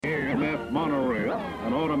monorail,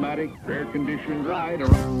 an automatic air-conditioned ride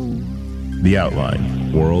around. The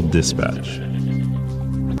Outline World Dispatch.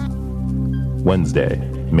 Wednesday,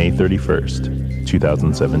 May 31st,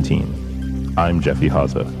 2017. I'm Jeffy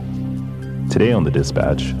Haza. Today on the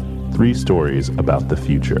Dispatch, 3 stories about the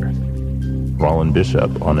future. Rollin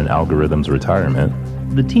Bishop on an algorithm's retirement.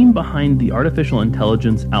 The team behind the artificial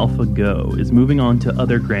intelligence AlphaGo is moving on to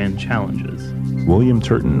other grand challenges. William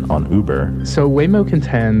Turton on Uber. So Waymo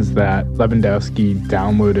contends that Lewandowski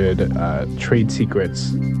downloaded trade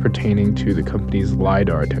secrets pertaining to the company's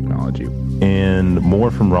LiDAR technology. And more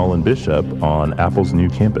from Rollin Bishop on Apple's new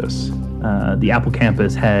campus. The Apple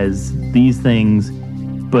campus has these things,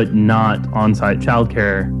 but not on-site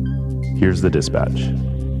childcare. Here's the Dispatch.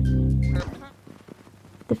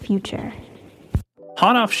 The future.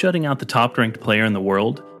 Hot off shutting out the top-ranked player in the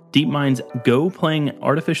world, DeepMind's Go-playing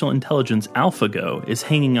artificial intelligence AlphaGo is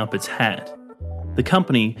hanging up its hat. The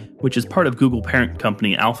company, which is part of Google parent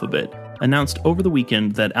company Alphabet, announced over the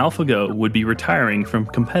weekend that AlphaGo would be retiring from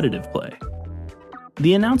competitive play.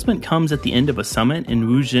 The announcement comes at the end of a summit in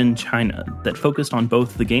Wuzhen, China, that focused on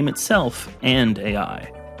both the game itself and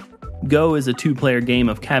AI. Go is a 2-player game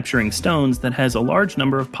of capturing stones that has a large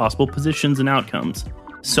number of possible positions and outcomes.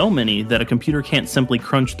 So many that a computer can't simply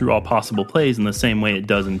crunch through all possible plays in the same way it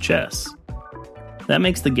does in chess. That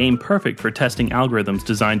makes the game perfect for testing algorithms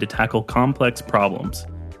designed to tackle complex problems.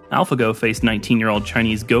 AlphaGo faced 19-year-old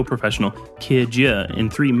Chinese Go professional Ke Jie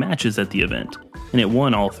in 3 matches at the event, and it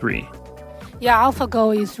won all 3. Yeah,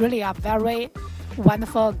 AlphaGo is really a very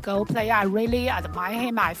wonderful Go player. I really admire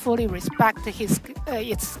him. I fully respect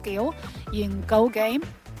its skill in Go game.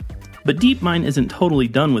 But DeepMind isn't totally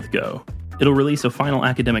done with Go. It'll release a final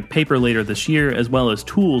academic paper later this year, as well as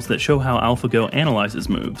tools that show how AlphaGo analyzes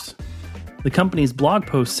moves. The company's blog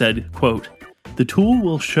post said, quote, "The tool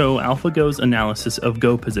will show AlphaGo's analysis of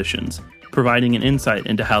Go positions, providing an insight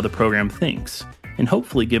into how the program thinks, and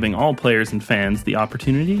hopefully giving all players and fans the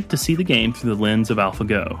opportunity to see the game through the lens of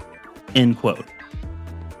AlphaGo." End quote.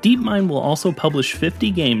 DeepMind will also publish 50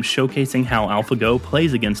 games showcasing how AlphaGo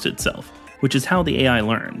plays against itself, which is how the AI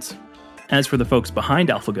learns. As for the folks behind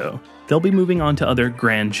AlphaGo, they'll be moving on to other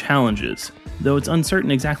grand challenges, though it's uncertain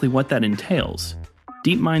exactly what that entails.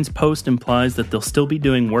 DeepMind's post implies that they'll still be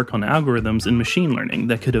doing work on algorithms and machine learning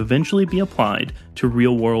that could eventually be applied to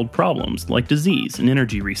real-world problems like disease and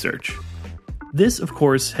energy research. This, of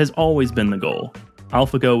course, has always been the goal.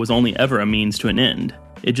 AlphaGo was only ever a means to an end.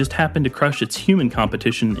 It just happened to crush its human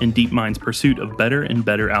competition in DeepMind's pursuit of better and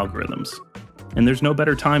better algorithms. And there's no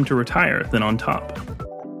better time to retire than on top.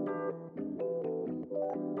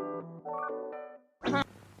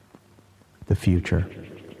 The future.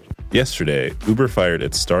 Yesterday, Uber fired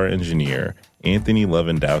its star engineer, Anthony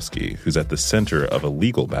Lewandowski, who's at the center of a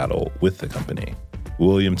legal battle with the company.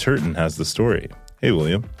 William Turton has the story. Hey,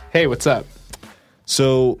 William. Hey, what's up?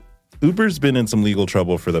 So, Uber's been in some legal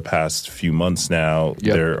trouble for the past few months now.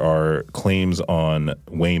 Yep. There are claims on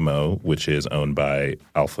Waymo, which is owned by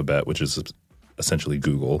Alphabet, which is essentially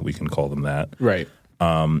Google. We can call them that. Right.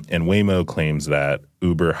 And Waymo claims that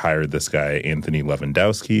Uber hired this guy, Anthony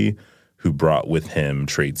Lewandowski, who brought with him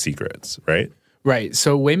trade secrets, right? Right.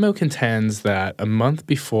 So Waymo contends that a month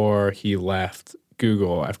before he left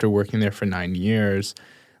Google, after working there for 9 years,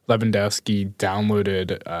 Lewandowski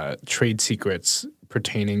downloaded trade secrets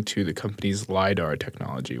pertaining to the company's LiDAR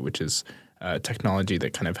technology, which is technology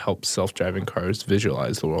that kind of helps self-driving cars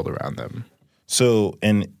visualize the world around them. So,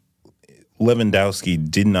 and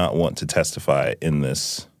Lewandowski did not want to testify in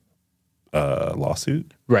this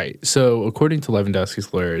lawsuit? Right. So according to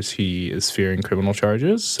Lewandowski's lawyers, he is fearing criminal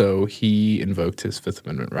charges, so he invoked his Fifth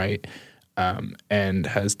Amendment right and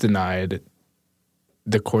has denied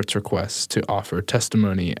the court's request to offer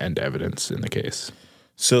testimony and evidence in the case.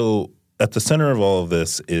 So at the center of all of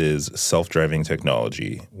this is self-driving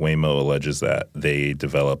technology. Waymo alleges that they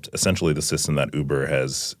developed essentially the system that Uber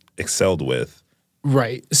has excelled with.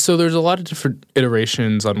 Right. So there's a lot of different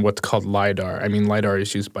iterations on what's called LiDAR. I mean, LiDAR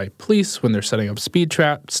is used by police when they're setting up speed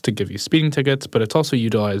traps to give you speeding tickets, but it's also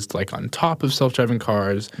utilized like on top of self-driving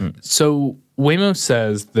cars. So Waymo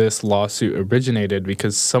says this lawsuit originated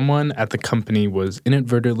because someone at the company was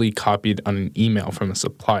inadvertently copied on an email from a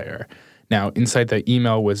supplier. Now, inside that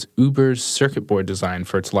email was Uber's circuit board design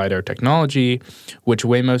for its LiDAR technology, which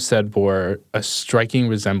Waymo said bore a striking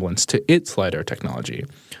resemblance to its LiDAR technology.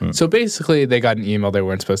 So basically, they got an email they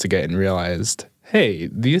weren't supposed to get and realized, hey,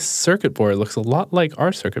 this circuit board looks a lot like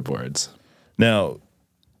our circuit boards. Now,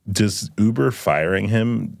 does Uber firing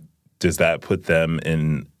him, does that put them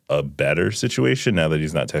in a better situation now that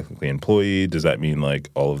he's not technically employed? Does that mean like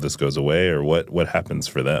all of this goes away, or what happens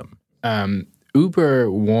for them?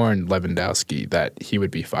 Uber warned Lewandowski that he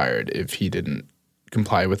would be fired if he didn't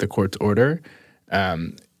comply with the court's order.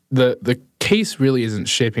 The case really isn't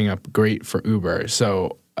shaping up great for Uber.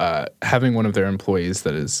 So having one of their employees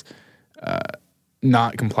that is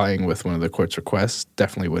not complying with one of the court's requests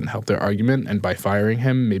definitely wouldn't help their argument. And by firing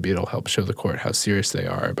him, maybe it'll help show the court how serious they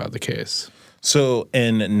are about the case. So,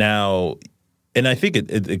 and now, and I think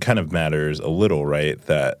it kind of matters a little, right,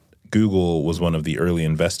 that Google was one of the early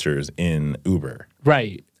investors in Uber.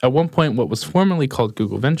 Right. At one point, what was formerly called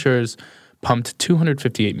Google Ventures pumped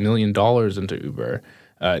 $258 million into Uber.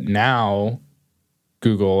 Now,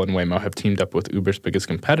 Google and Waymo have teamed up with Uber's biggest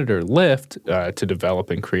competitor, Lyft, to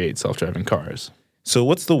develop and create self-driving cars. So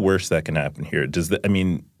what's the worst that can happen here? Does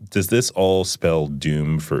this all spell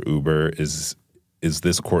doom for Uber? Is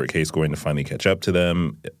this court case going to finally catch up to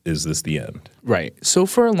them? Is this the end? Right. So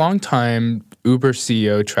for a long time, Uber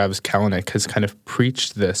CEO Travis Kalanick has kind of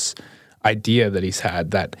preached this idea that he's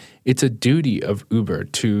had that it's a duty of Uber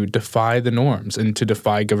to defy the norms and to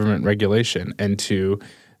defy government regulation and to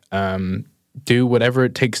do whatever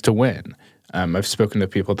it takes to win. I've spoken to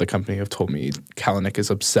people at the company who have told me Kalanick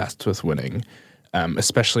is obsessed with winning,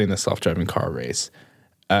 especially in the self-driving car race.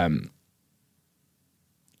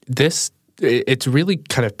 It's really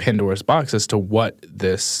kind of Pandora's box as to what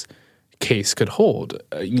this case could hold.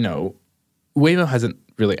 Waymo hasn't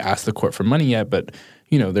really asked the court for money yet, but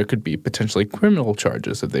there could be potentially criminal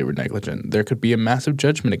charges if they were negligent. There could be a massive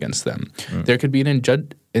judgment against them. There could be an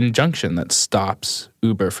injunction that stops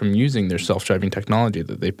Uber from using their self-driving technology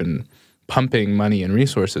that they've been pumping money and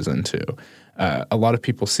resources into. A lot of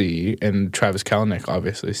people see, and Travis Kalanick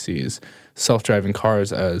obviously sees, self-driving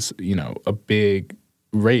cars as, a big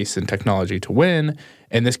race in technology to win,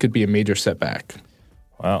 and this could be a major setback.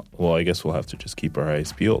 Wow. Well, I guess we'll have to just keep our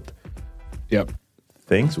eyes peeled. Yep.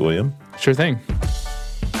 Thanks, William. Sure thing.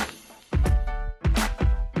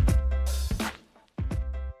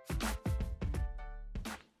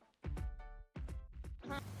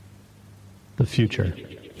 The future.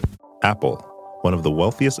 Apple, one of the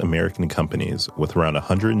wealthiest American companies with around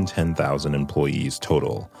 110,000 employees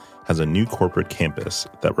total, has a new corporate campus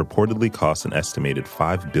that reportedly costs an estimated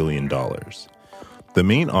 $5 billion. The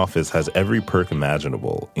main office has every perk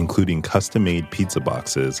imaginable, including custom-made pizza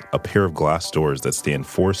boxes, a pair of glass doors that stand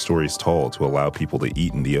 4 stories tall to allow people to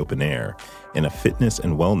eat in the open air, and a fitness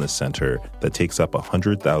and wellness center that takes up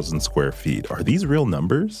 100,000 square feet. Are these real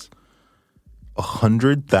numbers?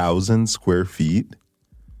 100,000 square feet?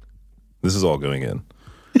 This is all going in.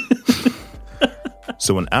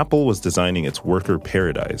 So when Apple was designing its worker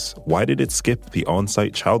paradise, why did it skip the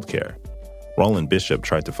on-site childcare? Rollin Bishop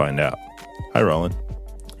tried to find out. Hi, Rollin.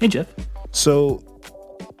 Hey, Jeff. So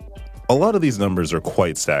a lot of these numbers are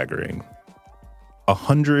quite staggering.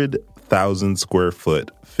 100,000 square foot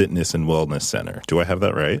fitness and wellness center. Do I have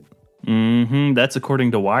that right? Mm-hmm. That's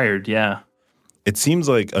according to Wired, yeah. It seems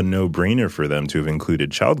like a no-brainer for them to have included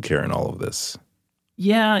childcare in all of this.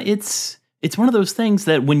 Yeah, it's one of those things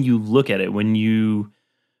that when you look at it, when you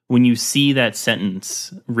see that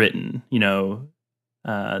sentence written,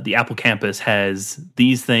 the Apple campus has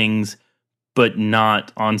these things, but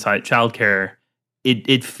not on-site childcare,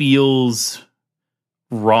 it feels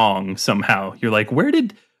wrong somehow. You're like,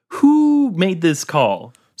 who made this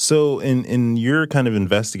call? So in your kind of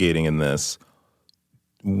investigating in this,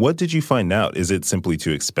 what did you find out? Is it simply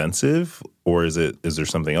too expensive, or is there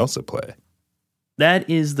something else at play? That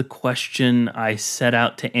is the question I set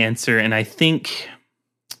out to answer, and I think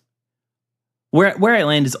where I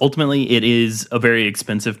land is ultimately it is a very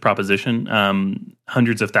expensive proposition,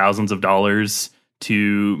 hundreds of thousands of dollars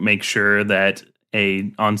to make sure that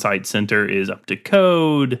a on-site center is up to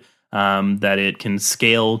code, that it can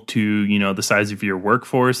scale to the size of your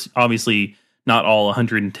workforce. Obviously, not all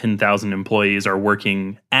 110,000 employees are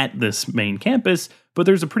working at this main campus, but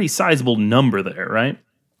there's a pretty sizable number there, right?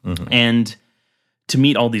 Mm-hmm. And to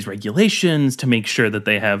meet all these regulations, to make sure that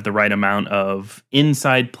they have the right amount of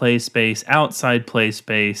inside play space, outside play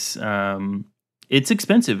space, it's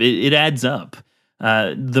expensive. It adds up.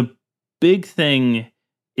 The big thing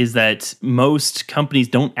is that most companies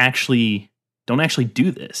don't actually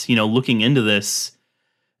do this. Looking into this,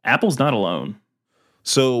 Apple's not alone.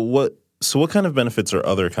 So what kind of benefits are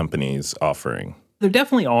other companies offering? There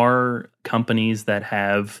definitely are companies that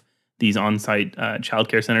have these on-site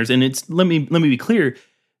childcare centers, and let me be clear: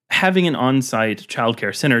 having an on-site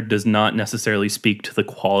childcare center does not necessarily speak to the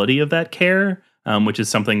quality of that care, which is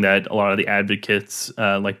something that a lot of the advocates,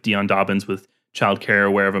 like Dion Dobbins with Childcare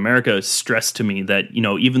Aware of America, stressed to me that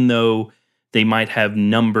even though they might have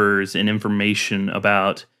numbers and information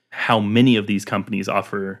about how many of these companies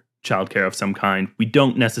offer childcare of some kind, we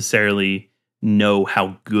don't necessarily know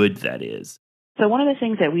how good that is. So one of the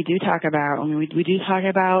things that we do talk about, we do talk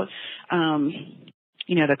about,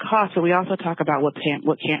 the cost, but we also talk about what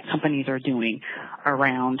companies are doing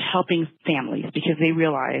around helping families, because they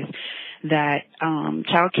realize that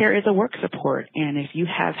childcare is a work support. And if you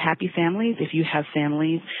have happy families, if you have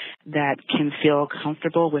families that can feel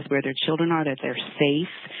comfortable with where their children are, that they're safe,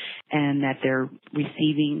 and that they're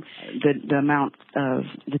receiving the amount of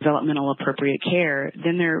developmental appropriate care,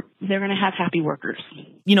 then they're going to have happy workers.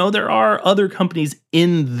 There are other companies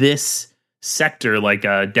in this sector like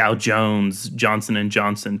Dow Jones, Johnson &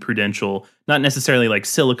 Johnson, Prudential, not necessarily like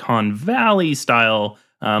Silicon Valley style,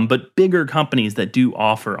 but bigger companies that do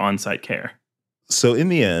offer on-site care. So in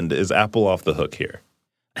the end, is Apple off the hook here?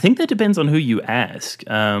 I think that depends on who you ask.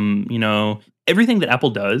 Everything that Apple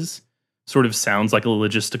does sort of sounds like a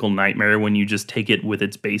logistical nightmare when you just take it with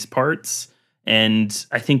its base parts. And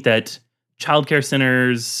I think that childcare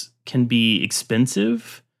centers can be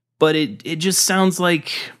expensive, but it just sounds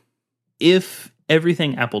like if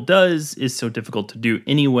everything Apple does is so difficult to do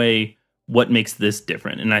anyway, what makes this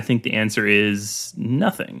different? And I think the answer is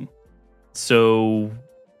nothing. So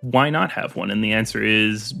why not have one? And the answer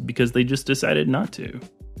is because they just decided not to.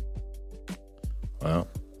 Wow.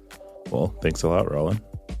 Well, thanks a lot, Rollin.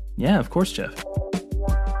 Yeah, of course, Jeff.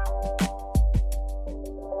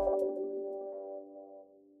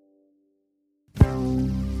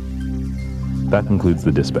 That concludes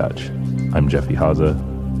the Dispatch. I'm Jeffy Haza.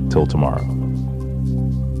 Till tomorrow.